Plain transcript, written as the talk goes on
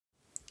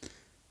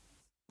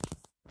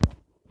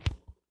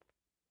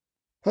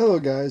Hello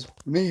guys,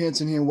 me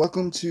Hanson here.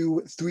 Welcome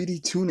to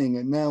 3D tuning.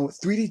 And now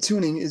 3D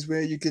tuning is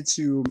where you get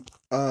to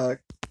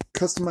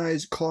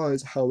customize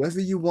cars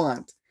however you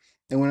want.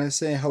 And when I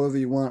say however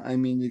you want, I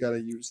mean you gotta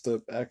use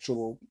the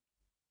actual,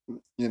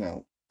 you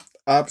know,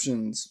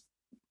 options.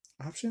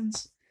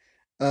 Options?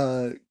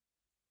 Uh,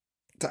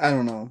 I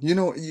don't know.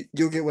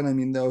 You'll get what I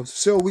mean though.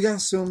 So we got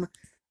some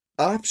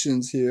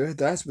options here.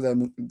 That's where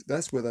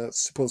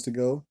that's supposed to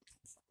go.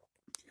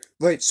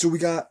 Right, so we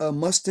got a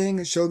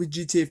Mustang Shelby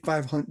GTA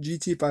 500,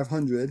 GT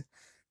 500.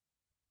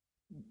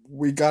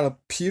 We got a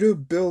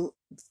Peterbilt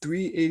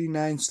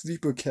 389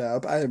 sleeper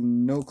cab. I have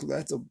no clue.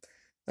 That's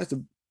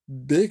a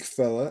big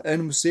fella, and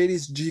a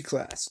Mercedes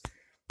G-Class.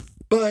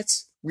 But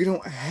we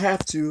don't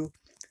have to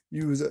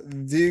use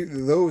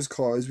those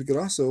cars. We could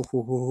also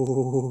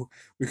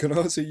we could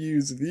also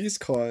use these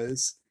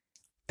cars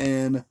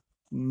and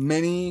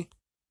many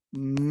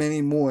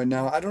many more.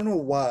 Now I don't know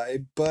why,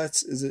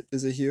 but is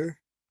it here?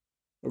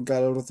 Oh God,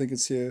 I don't think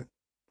it's here.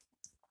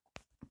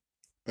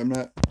 I'm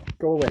not.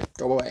 Go away.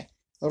 Go away.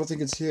 I don't think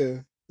it's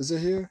here. Is it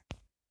here?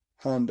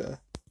 Honda.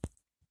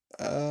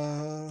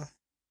 Uh,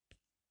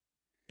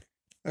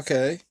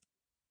 okay.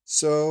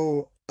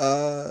 So,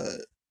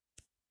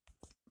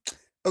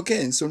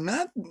 okay, so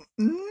not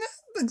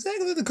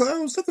exactly the car I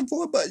was looking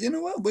for, but you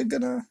know what? We're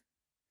gonna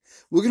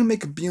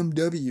make a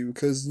BMW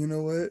because you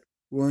know what?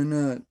 Why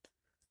not?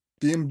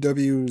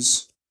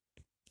 BMWs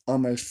are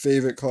my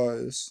favorite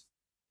cars,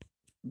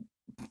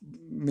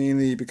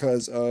 mainly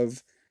because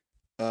of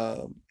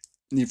uh,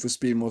 Need for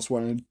Speed Most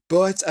Wanted.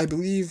 But I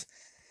believe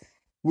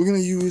we're gonna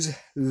use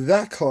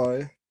that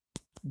car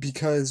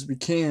because we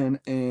can,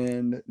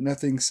 and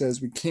nothing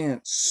says we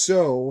can't.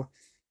 So,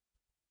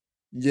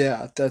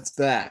 yeah, that's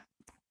that.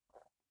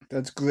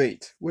 That's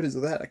great. What is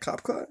that? A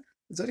cop car?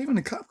 Is that even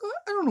a cop car?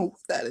 I don't know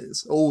what that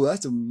is. Oh,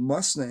 that's a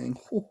Mustang.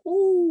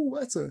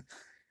 That's a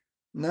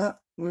not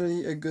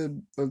really a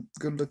good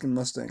looking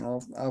Mustang.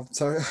 I'll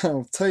tell you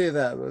I'll tell you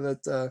that. But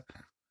that's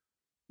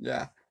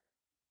yeah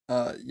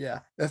yeah.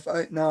 If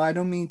I now I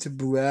don't mean to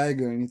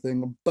brag or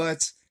anything,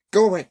 but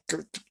go away.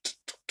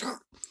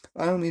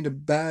 I don't mean to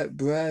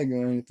brag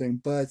or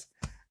anything, but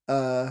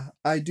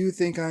I do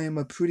think I am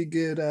a pretty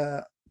good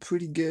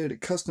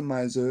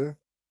customizer.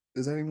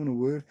 Is that even a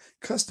word?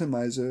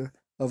 Customizer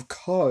of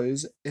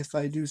cars, if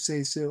I do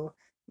say so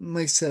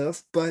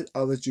myself, but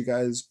I'll let you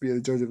guys be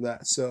the judge of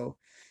that. So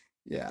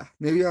yeah,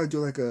 maybe I'll do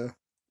like a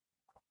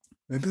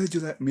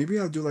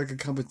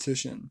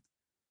competition.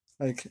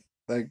 Like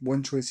like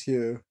one choice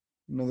here,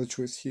 another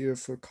choice here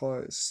for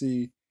cars.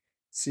 See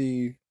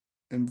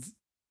and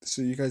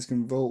so you guys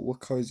can vote what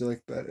cars you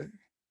like better.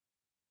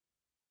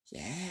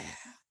 Yeah,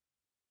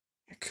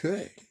 I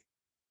could.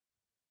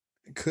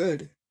 I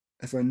could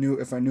if I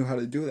knew how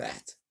to do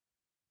that.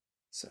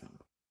 So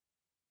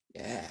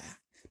yeah.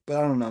 But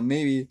I don't know,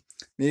 maybe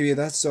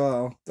that's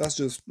that's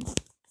just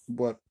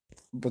what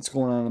what's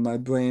going on in my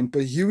brain.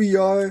 But here we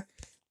are,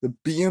 the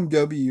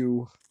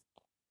BMW.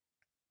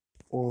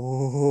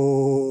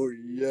 Oh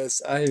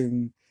yes, I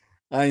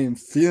am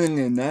feeling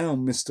it now,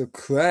 Mr.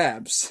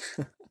 Krabs.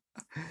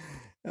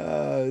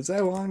 Is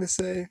that wrong to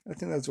say? I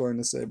think that's wrong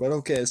to say. But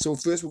okay, so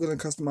first we're gonna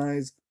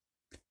customize.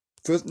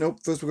 First, nope.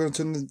 First we're gonna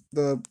turn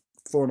the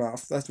phone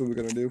off. That's what we're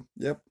gonna do.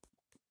 Yep.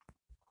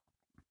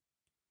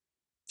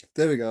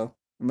 There we go.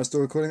 Am I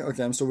still recording?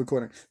 Okay, I'm still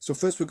recording. So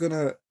first we're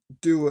gonna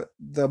do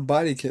the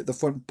body kit, the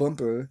front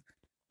bumper.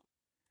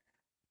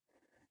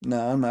 No,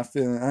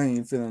 I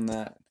ain't feeling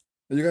that.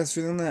 Are you guys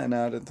feeling that?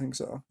 No, I didn't think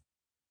so.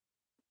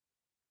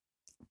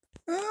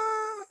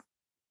 Uh,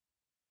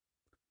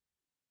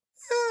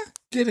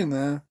 get in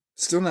there.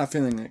 Still not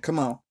feeling it. Come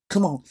on.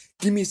 Come on.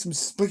 Give me some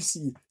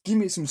spicy. Give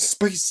me some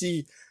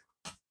spicy.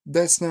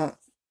 That's not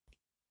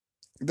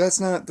that's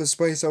not the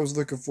spice I was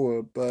looking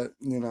for, but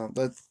you know,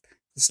 that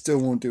still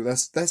won't do. That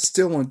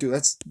still won't do.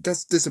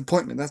 That's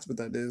disappointment. That's what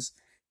that is.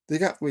 They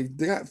got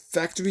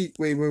factory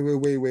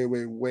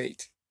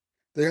wait.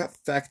 They got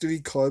factory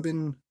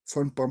carbon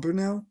front bumper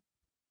now?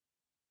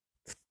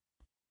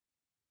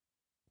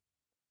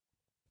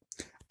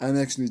 I'm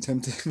actually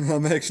tempted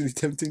I'm actually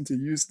tempting to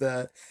use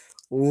that.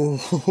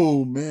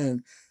 Oh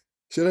man.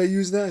 Should I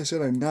use that or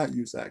should I not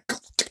use that?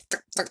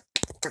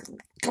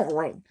 Go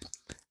away.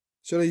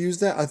 Should I use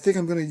that? I think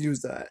I'm gonna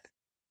use that.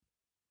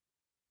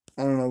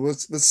 I don't know.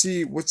 Let's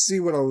see what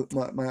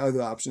my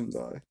other options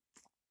are.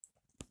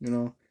 You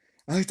know,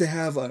 I like to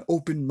have an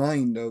open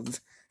mind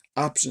of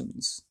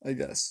options. I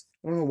guess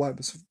I don't know why,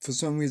 but for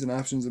some reason,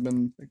 options have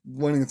been like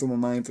running through my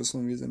mind for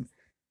some reason.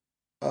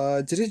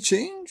 Did it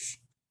change?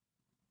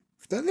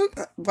 That look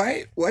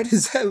why? Why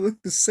does that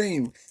look the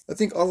same? I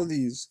think all of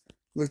these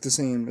look the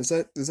same. Is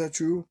that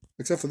true?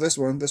 Except for this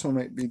one. This one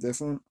might be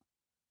different.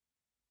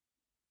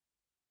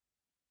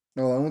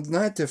 No, that one's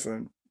not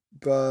different.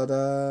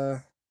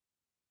 But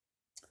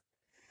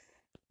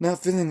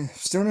not feeling it.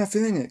 Still not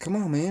feeling it. Come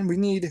on, man. We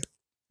need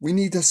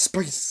the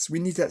spice. We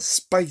need that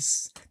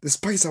spice. The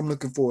spice I'm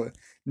looking for.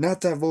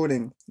 Not that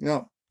voting.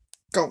 No.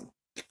 Go.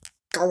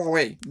 Go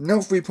away.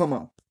 No free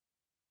promo.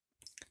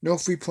 No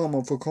free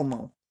promo for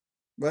Como.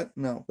 What?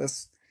 No.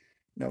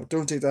 No,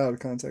 don't take that out of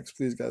context,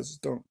 please, guys.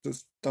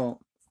 Just don't.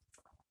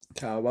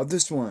 How about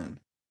this one?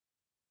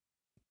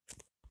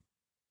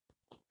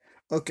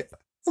 Okay,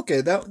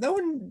 okay, that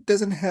one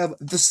doesn't have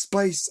the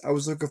spice I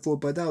was looking for,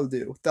 but that'll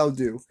do. That'll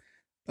do.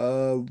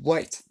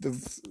 White, the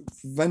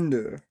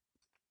vendor.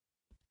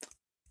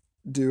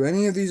 Do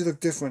any of these look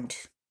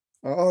different?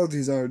 All of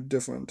these are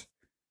different.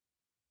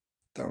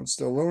 That one's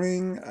still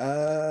loading.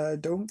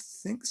 Don't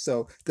think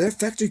so. They're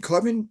factory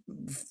carbon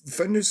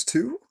fenders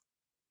too?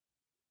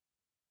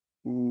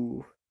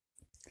 Ooh,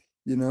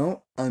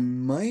 I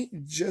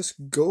might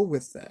just go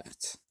with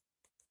that.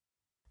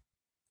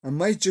 I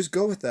might just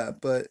go with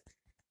that, but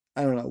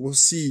I don't know. We'll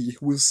see.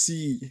 We'll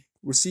see.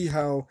 We'll see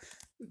how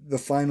what the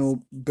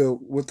final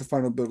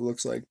build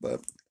looks like.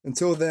 But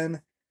until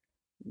then,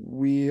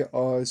 we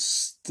are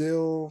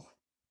still,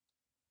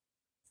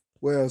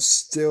 we are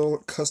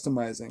still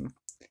customizing.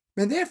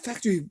 Man, they have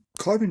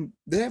carbon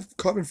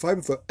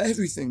fiber for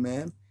everything,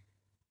 man.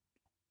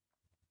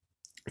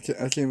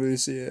 I can't really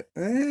see it.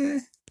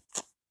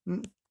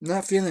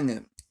 Not feeling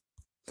it.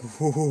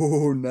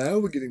 Oh, now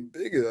we're getting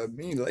bigger. I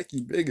mean,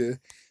 liking bigger.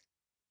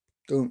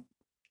 Don't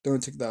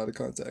don't take that out of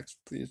context,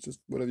 please. Just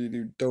whatever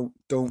you do,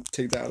 don't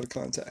take that out of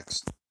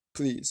context,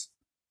 please.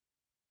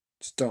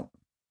 Just don't.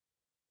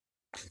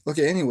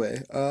 Okay.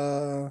 Anyway,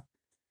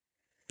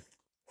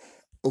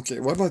 okay.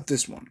 What about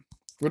this one?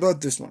 What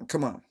about this one?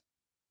 Come on.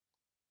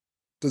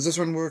 Does this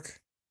one work?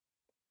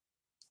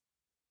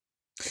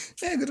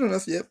 Yeah, good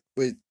enough. Yep.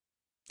 Wait.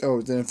 Oh,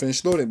 it didn't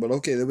finish loading, but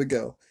okay, there we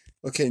go.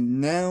 Okay,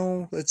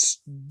 now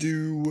let's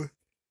do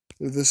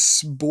the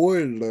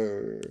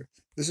spoiler.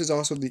 This is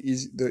also the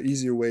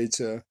easier way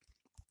to.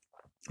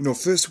 No,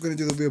 first we're gonna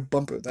do the rear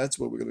bumper. That's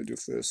what we're gonna do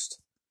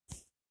first.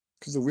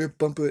 Because the rear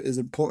bumper is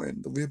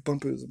important. The rear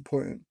bumper is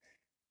important.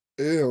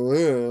 Ew,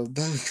 ew,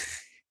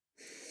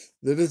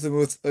 that is the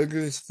most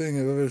ugliest thing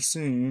I've ever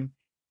seen.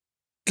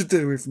 Get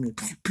that away from me.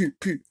 Pew, pew,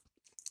 pew.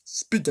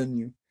 Spit on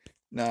you.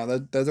 Nah,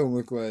 that don't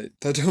look right.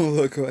 That don't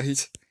look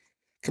right.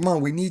 Come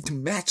on, we need to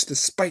match the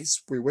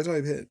spice. Wait, what did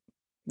I hit?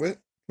 What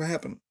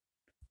happened?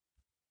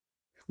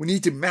 We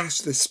need to match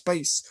the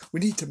spice. We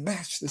need to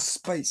match the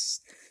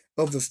spice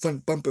of the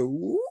front bumper.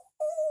 Ooh,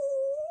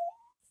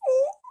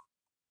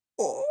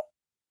 oh,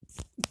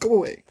 go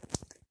away.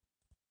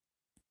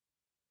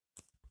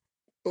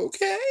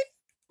 Okay,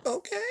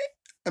 okay.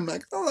 I'm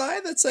not gonna lie,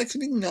 that's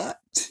actually not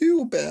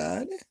too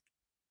bad.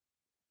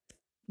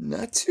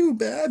 Not too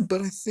bad,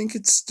 but I think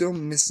it's still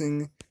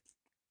missing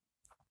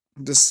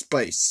the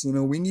spice.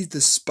 We need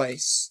the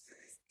spice.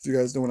 If you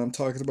guys know what I'm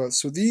talking about.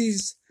 So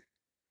these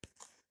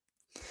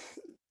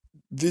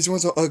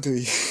ones are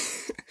ugly.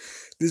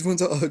 These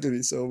ones are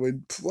ugly, so we're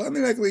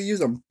probably not gonna use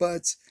them.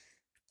 But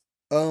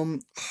I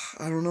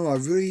don't know. I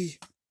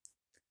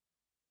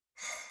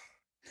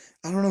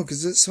don't know,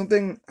 because it's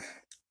something.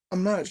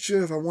 I'm not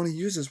sure if I want to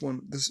use this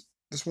one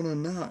or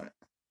not.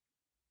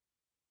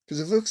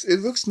 Because it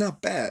looks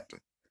not bad.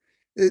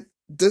 It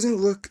doesn't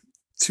look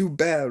too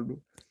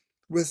bad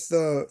with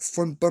the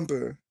front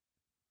bumper.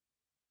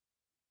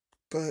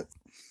 But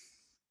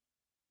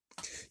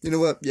you know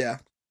what? Yeah.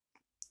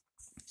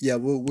 Yeah,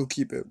 we'll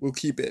keep it. We'll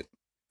keep it.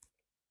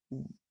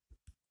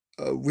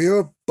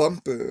 Rear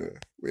bumper.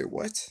 Wait,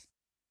 what?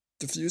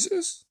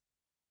 Diffusers?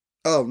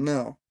 Oh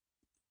no.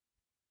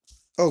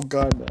 Oh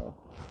god, no.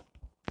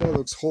 That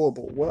looks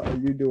horrible. What are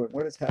you doing?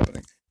 What is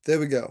happening? There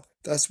we go.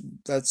 That's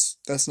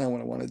not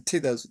what I wanted.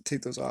 Take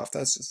those off.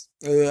 That's just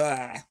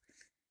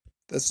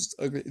that's just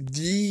ugly.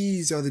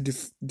 These are the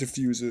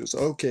diffusers.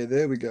 Okay,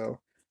 there we go.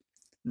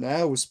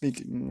 Now we're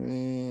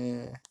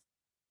speaking.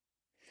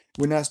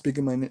 We're not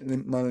speaking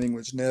my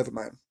language. Never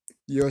mind.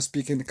 You're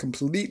speaking a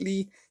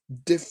completely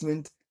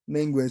different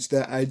language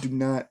that I do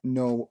not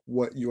know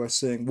what you are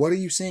saying. What are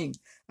you saying?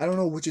 I don't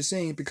know what you're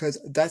saying because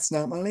that's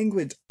not my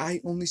language. I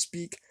only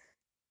speak.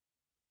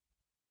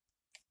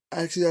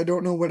 Actually, I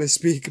don't know what I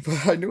speak,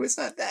 but I know it's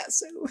not that.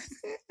 So,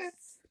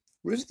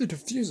 where's the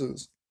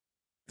diffusers?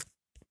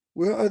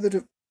 Where are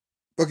the?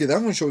 Okay,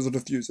 that one shows the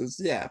diffusers.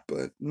 Yeah,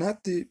 but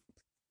not the.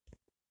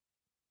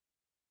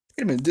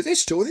 Wait a minute. Did they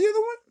show the other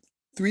one?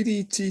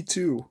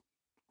 3DT2.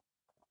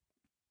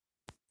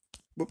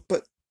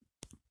 But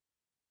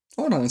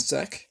hold on a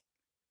sec.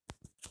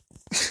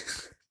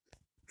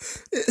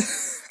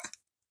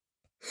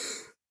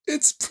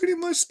 It's pretty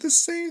much the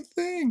same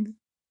thing.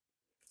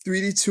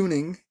 3D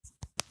tuning.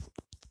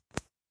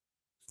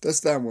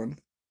 That's that one.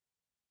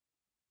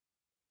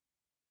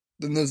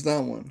 Then there's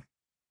that one.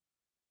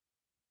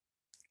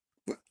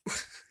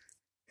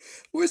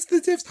 Where's the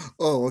diff?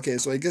 Oh, okay.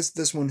 So I guess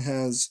this one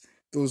has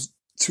those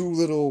two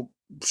little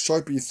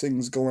Sharpie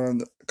things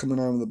coming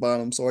out of the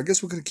bottom. So I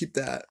guess we're gonna keep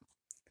that.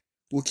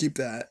 We'll keep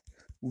that.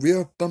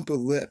 Rear bumper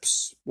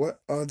lips. What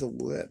are the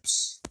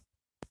lips?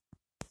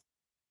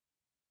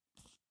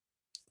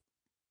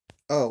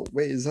 Oh,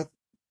 wait, is that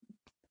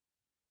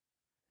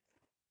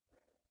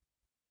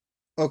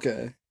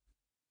okay?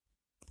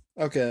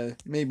 Okay,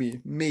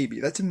 maybe.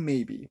 That's a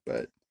maybe,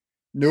 but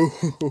no,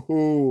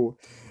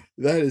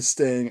 that is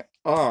staying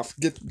off.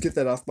 Get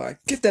that off my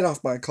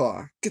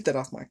car. Get that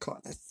off my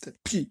car. That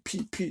pee.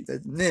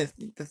 That's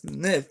nasty. That's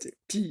nasty.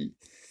 Pee.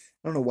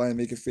 I don't know why I'm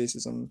making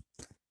faces. I'm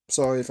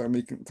sorry if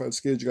I've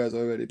scared you guys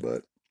already,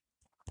 but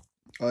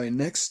alright,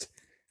 next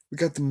we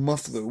got the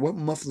muffler. What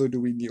muffler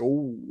do we need?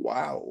 Oh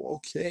wow,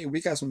 okay.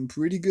 We got some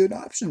pretty good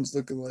options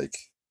looking like.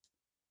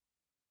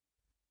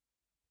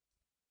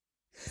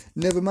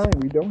 Never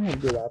mind, we don't have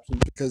good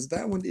options because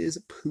that one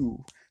is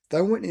poo.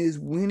 That one is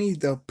Winnie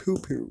the Pooh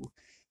Pooh.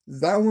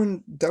 That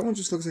one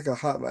just looks like a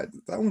hot rod.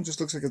 That one just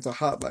looks like it's a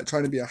hot rod,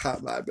 trying to be a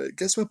hot rod. But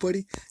guess what,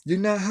 buddy? You're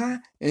not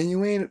hot, and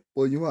you ain't.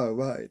 Well, you are a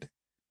ride.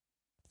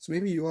 So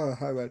maybe you are a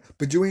hot rod,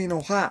 but you ain't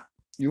no hot.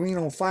 You ain't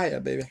on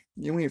fire, baby.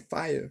 You ain't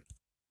fire.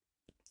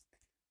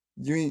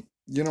 You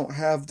don't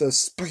have the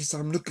spice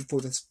I'm looking for.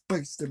 The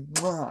spice, the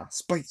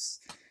spice,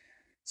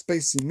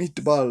 spicy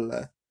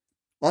meatball.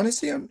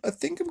 Honestly, I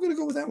think I'm gonna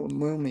go with that one.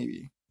 Well,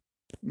 maybe.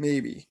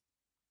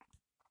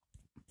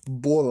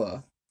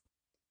 Bora.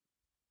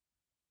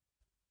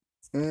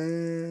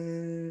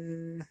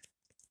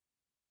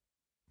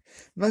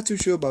 Not too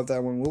sure about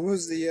that one. What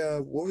was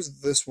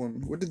this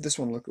one? What did this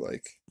one look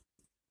like?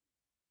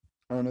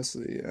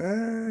 Honestly,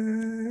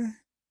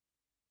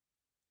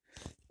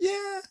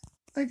 yeah.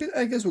 I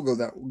guess we'll go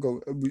that. We'll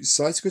go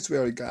side skirts. We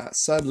already got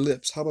side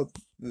lips. How about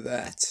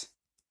that?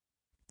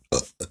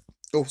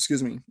 Oh,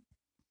 excuse me.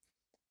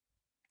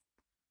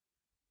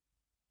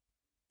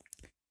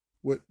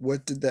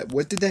 What did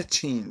that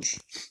change?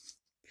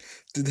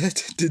 Did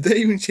that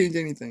even change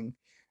anything?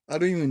 I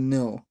don't even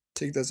know.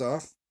 Take this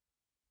off.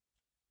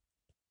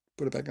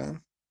 Put it back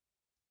on.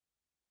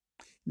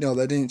 No,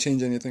 that didn't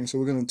change anything. So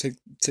we're gonna take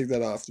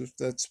that off.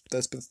 That's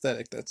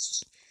pathetic.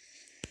 That's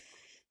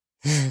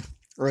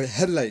all right.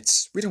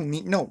 Headlights. We don't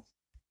need no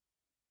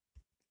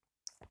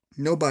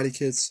body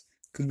kits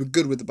because we're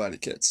good with the body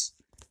kits.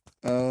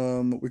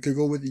 We could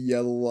go with the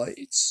yellow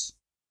lights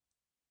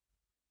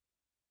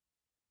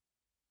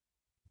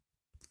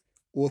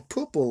or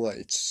purple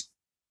lights.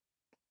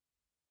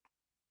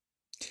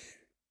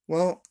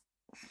 Well,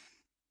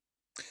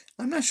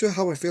 I'm not sure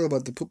how I feel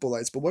about the purple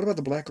lights, but what about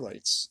the black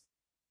lights?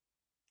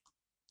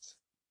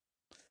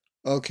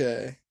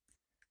 Okay,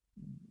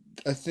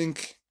 I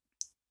think.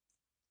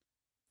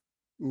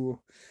 Ooh,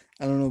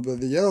 I don't know,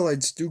 but the yellow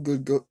lights do go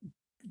good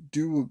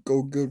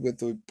with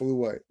the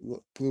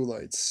blue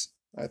lights,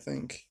 I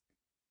think.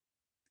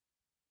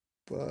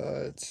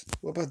 But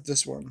what about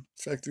this one?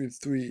 Factory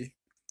 3.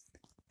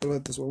 What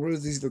about this one? What do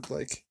these look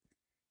like?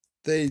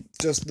 They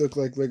just look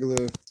like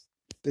regular.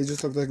 They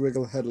just look like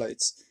regular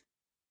headlights.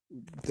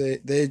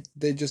 They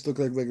just look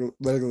like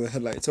regular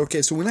headlights.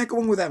 Okay, so we're not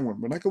going with that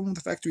one. We're not going with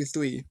the Factory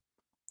 3.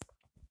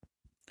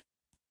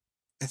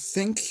 I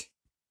think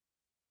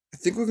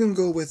we're gonna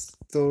go with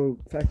the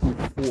Factory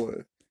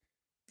 4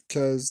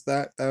 because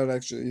that would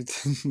actually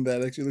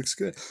that actually looks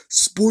good.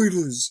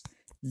 Spoilers,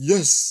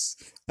 yes.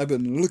 I've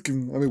been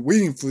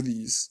waiting for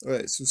these. All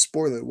right, so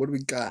spoiler. What do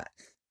we got?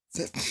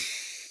 That,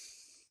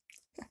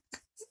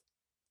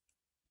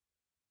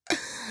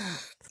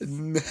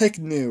 heck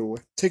no.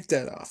 Take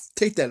that off.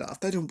 Take that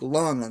off. That don't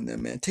belong on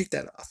them, man. Take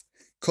that off.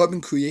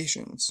 Carbon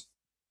Creations.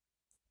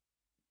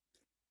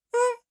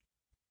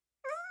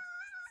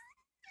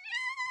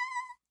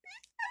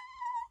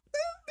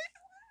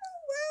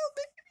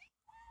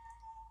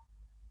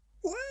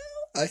 Well,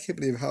 I can't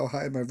believe how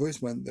high my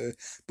voice went there.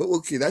 But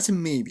okay, that's a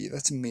maybe.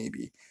 That's a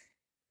maybe.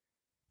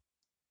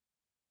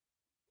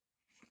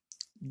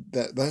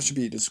 That should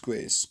be a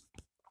disgrace.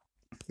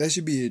 That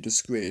should be a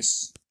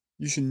disgrace.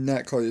 You should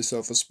not call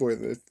yourself a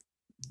spoiler if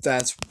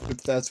that's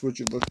what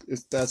you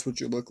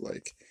look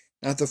like.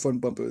 Not the front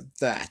bumper.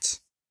 That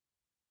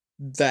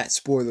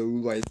spoiler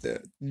right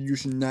there. You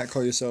should not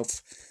call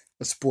yourself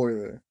a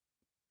spoiler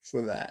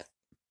for that.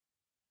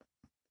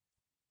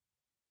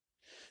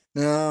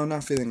 No, I'm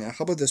not feeling that.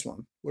 How about this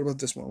one? What about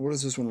this one? What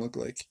does this one look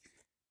like?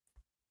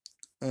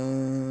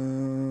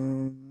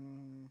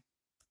 Um,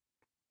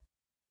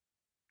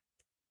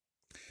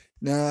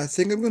 no, I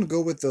think I'm gonna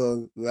go with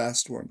the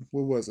last one.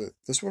 What was it?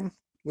 This one?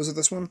 Was it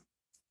this one?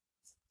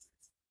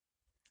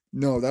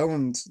 No, that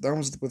one's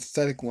the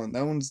pathetic one.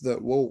 That one's the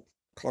whoa.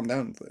 Calm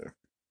down there.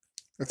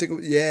 I think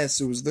yes,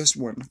 it was this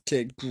one.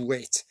 Okay,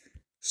 great.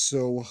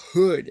 So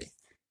hood.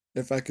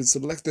 If I could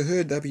select the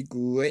hood, that'd be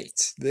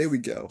great. There we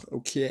go.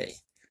 Okay.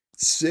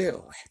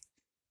 So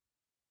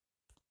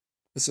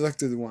I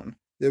selected the one.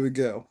 There we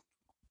go.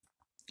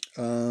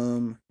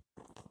 Um,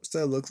 what's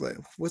that look like?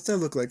 What's that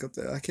look like up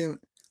there? I can't.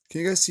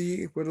 Can you guys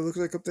see what it looks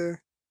like up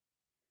there?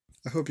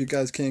 I hope you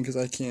guys can, because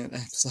I can't.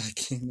 I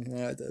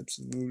cannot.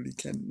 Absolutely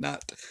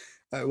cannot.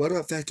 Alright, what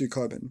about factory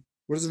carbon?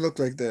 What does it look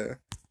like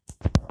there?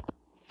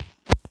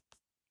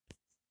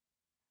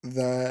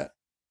 That.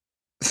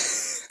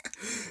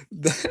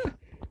 that.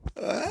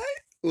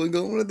 Alright, we're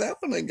going with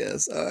that one, I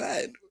guess.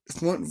 Alright.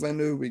 Front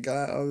fender, we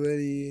got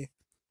already.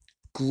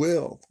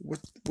 Grill. What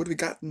do we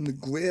got in the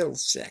grill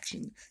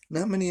section?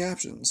 Not many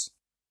options.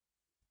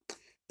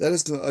 That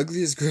is the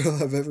ugliest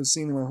grill I've ever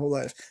seen in my whole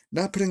life.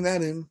 Not putting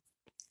that in.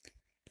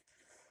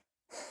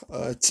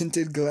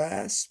 Tinted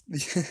glass?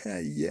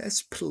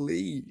 Yes,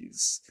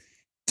 please.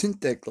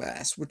 Tint that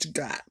glass. What you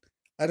got?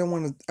 I don't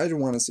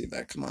wanna see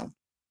that. Come on.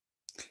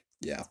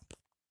 Yeah.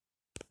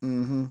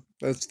 Mm-hmm.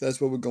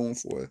 That's what we're going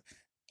for.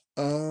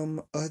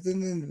 Other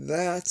than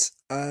that,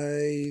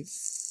 I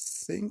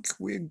think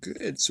we're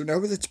good. So now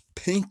let's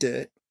paint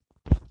it.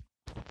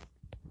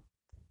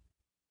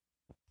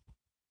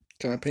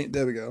 Can I paint?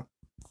 There we go.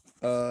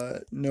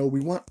 No, we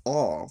want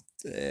all.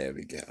 There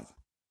we go.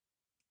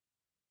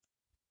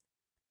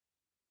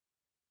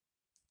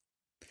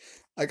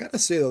 I gotta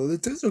say though,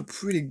 that does look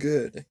pretty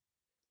good.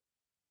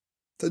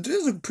 That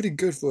does look pretty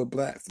good for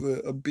black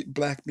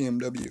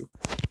BMW.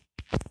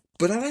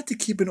 But I like to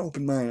keep an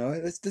open mind. All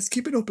right, let's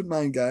keep an open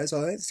mind, guys.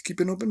 All right, let's keep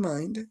an open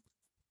mind.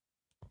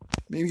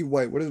 Maybe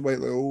white. What is white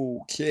like?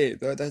 Okay,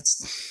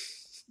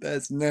 that's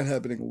not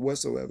happening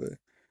whatsoever.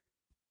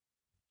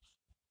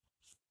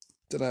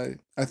 Did I?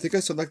 I think I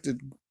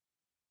selected.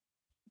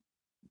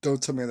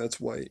 Don't tell me that's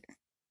white.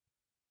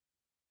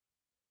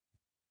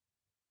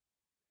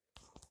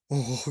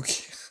 Oh,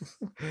 okay.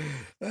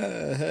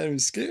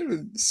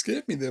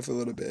 Scared me there for a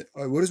little bit.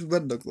 All right, what does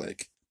red look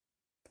like?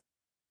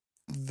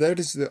 That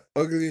is the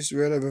ugliest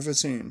red I've ever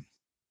seen.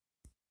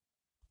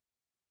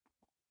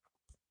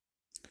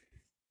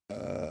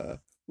 Uh,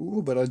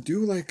 ooh, but I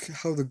do like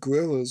how the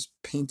grill is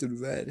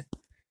painted red.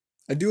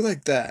 I do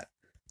like that.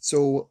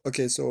 So,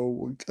 okay,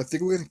 so I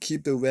think we're gonna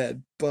keep the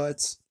red,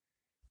 but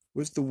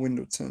where's the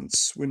window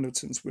tints? Window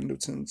tints, window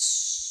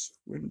tints,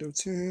 window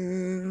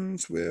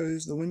tints. Where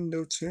is the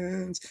window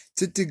tints?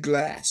 Tinted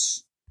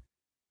glass.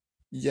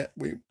 Yeah,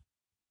 wait,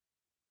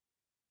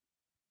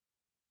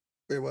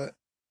 what?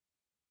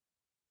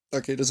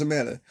 Okay, doesn't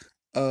matter.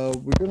 We're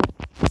gonna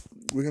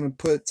we're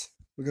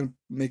gonna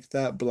make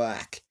that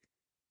black.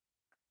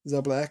 Is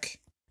that black? I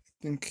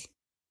think,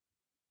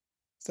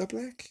 is that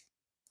black?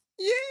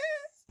 Yeah,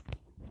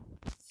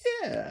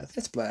 yeah,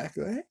 that's black,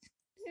 right?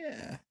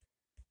 Yeah.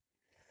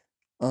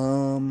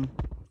 Um,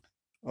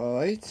 all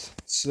right.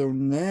 So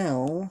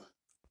now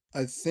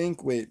I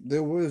think, wait,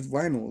 there was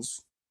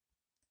vinyls.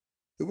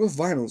 There were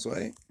vinyls,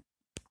 right?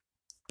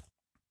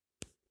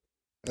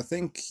 I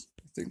think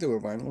there were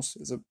vinyls.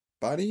 Is it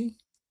body?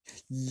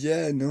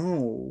 Yeah,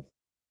 no.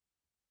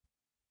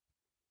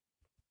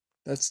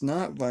 That's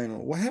not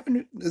vinyl. What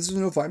happened? Is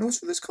there no vinyls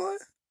for this car?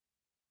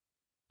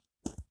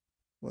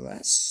 Well,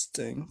 that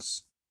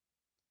stinks.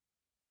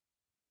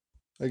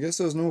 I guess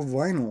there's no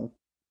vinyl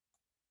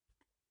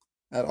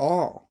at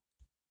all.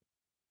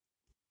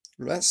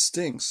 Well, that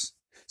stinks.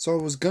 So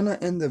I was gonna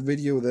end the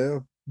video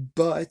there,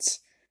 but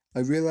I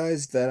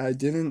realized that I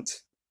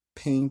didn't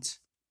paint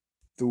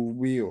the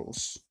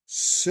wheels.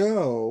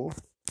 So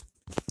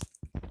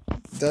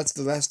that's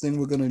the last thing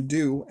we're gonna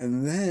do,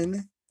 and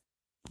then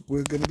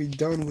we're gonna be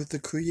done with the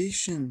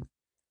creation.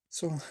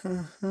 So,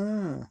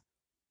 haha.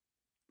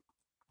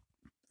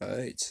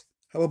 Alright.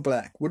 How about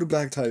black? What do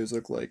black tires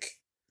look like?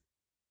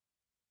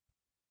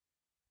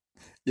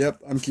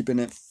 Yep, I'm keeping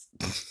it.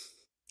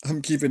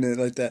 I'm keeping it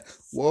like that.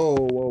 Whoa,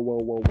 whoa, whoa,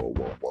 whoa, whoa,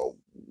 whoa, whoa.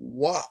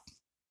 Wow.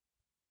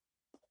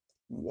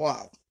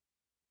 Wow.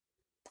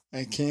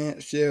 I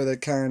can't share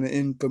that kind of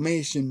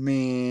information,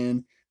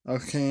 man.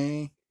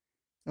 Okay?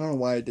 I don't know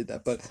why I did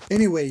that, but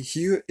anyway,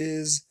 here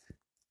is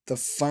the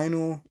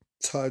final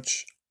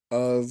touch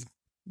of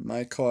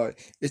my car.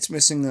 It's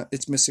missing a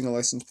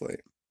license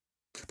plate.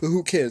 But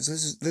who cares?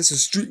 This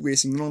is street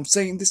racing, you know what I'm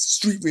saying? This is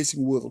street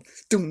racing world.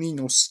 Don't need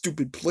no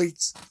stupid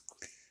plates.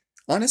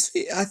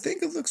 Honestly, I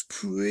think it looks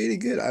pretty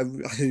good. I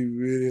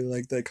really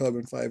like that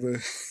carbon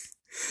fiber.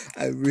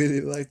 I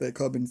really like that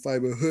carbon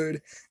fiber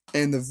hood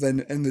and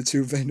the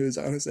two vendors.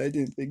 Honestly, I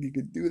didn't think you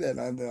could do that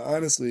on there,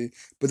 honestly.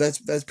 But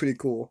that's pretty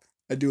cool.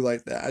 I do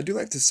like that. I do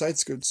like the side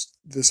skirt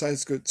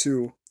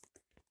too.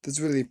 This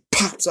really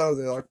pops out of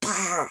there like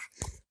pah,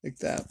 like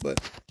that. But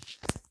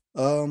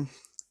um,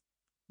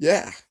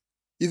 yeah.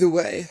 Either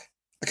way,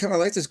 I kind of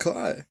like this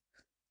car.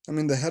 I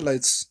mean, the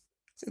headlights.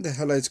 I think the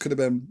headlights could have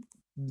been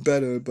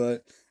better,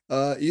 but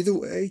either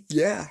way,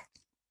 yeah.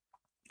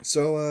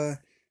 So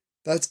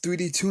that's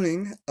 3D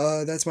tuning.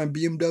 That's my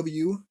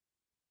BMW.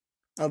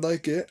 I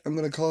like it. I'm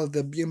gonna call it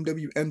the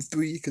BMW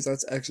M3 because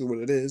that's actually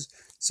what it is.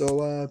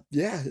 So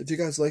yeah, if you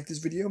guys like this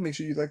video, make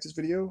sure you like this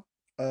video.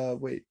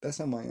 Wait, that's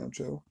not my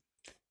outro.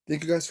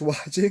 Thank you guys for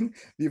watching.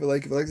 If you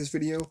like this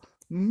video,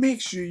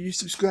 make sure you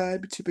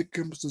subscribe to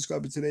become a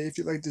subscriber today. If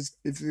you like this,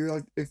 if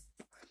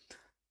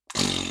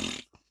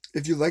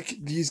you like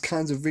these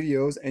kinds of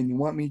videos and you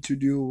want me to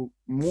do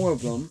more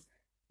of them,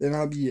 then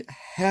I'll be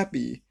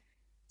happy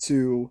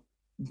to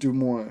do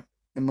more.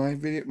 And my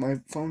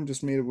phone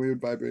just made a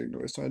weird vibrating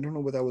noise, so I don't know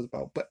what that was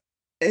about. But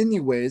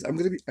anyways, I am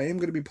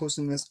gonna be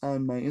posting this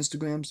on my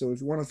Instagram. So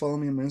if you want to follow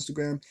me on my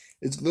Instagram,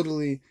 it's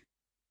literally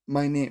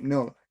my name.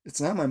 No,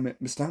 it's not my name.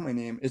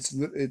 I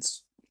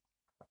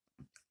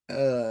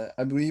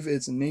believe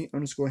it's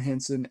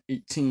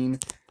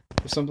Nate_Hansen18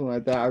 or something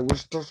like that. I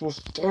wish this was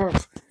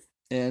stuff.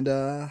 And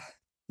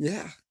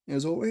yeah,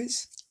 as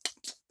always,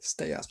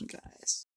 stay awesome, guys.